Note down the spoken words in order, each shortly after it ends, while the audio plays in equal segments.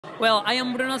Well, I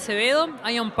am Bruno Acevedo.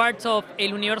 I am part of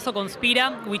El Universo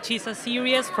Conspira, which is a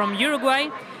series from Uruguay.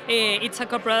 It's a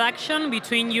co-production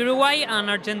between Uruguay and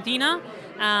Argentina.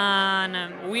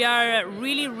 And we are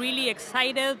really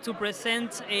excited to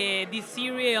present this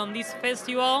series on this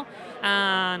festival.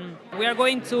 And we are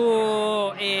going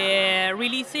to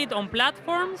release it on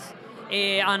platforms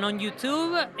and on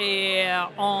YouTube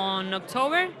on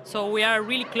October. So we are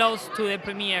really close to the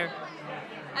premiere.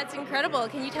 That's incredible.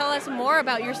 Can you tell us more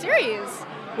about your series?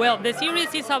 Well, the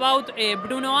series is about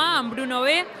Bruno A and Bruno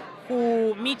B,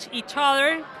 who meet each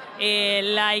other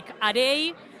like a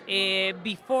day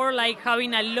before like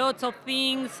having a lot of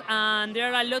things, and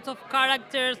there are a lot of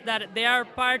characters that they are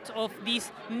part of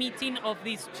this meeting of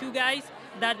these two guys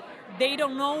that they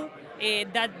don't know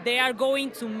that they are going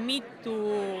to meet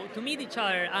each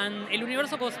other. And El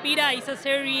Universo Conspira is a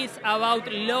series about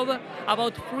love,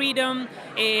 about freedom,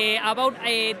 about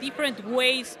different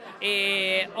ways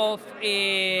of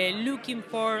looking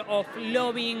for, of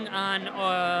loving,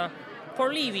 and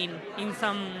for living in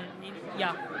some,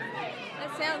 yeah.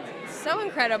 That sounds so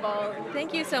incredible.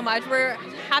 Thank you so much. We're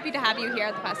happy to have you here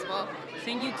at the festival.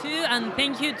 Thank you too, and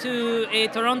thank you to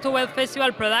Toronto Web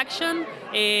Festival Production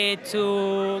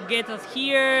to get us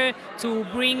here, to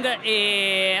bring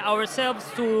ourselves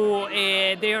to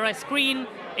their screen.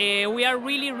 We are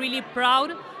really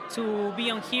proud to be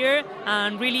on here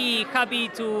and really happy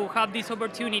to have this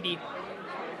opportunity.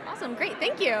 Awesome, great,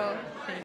 thank you.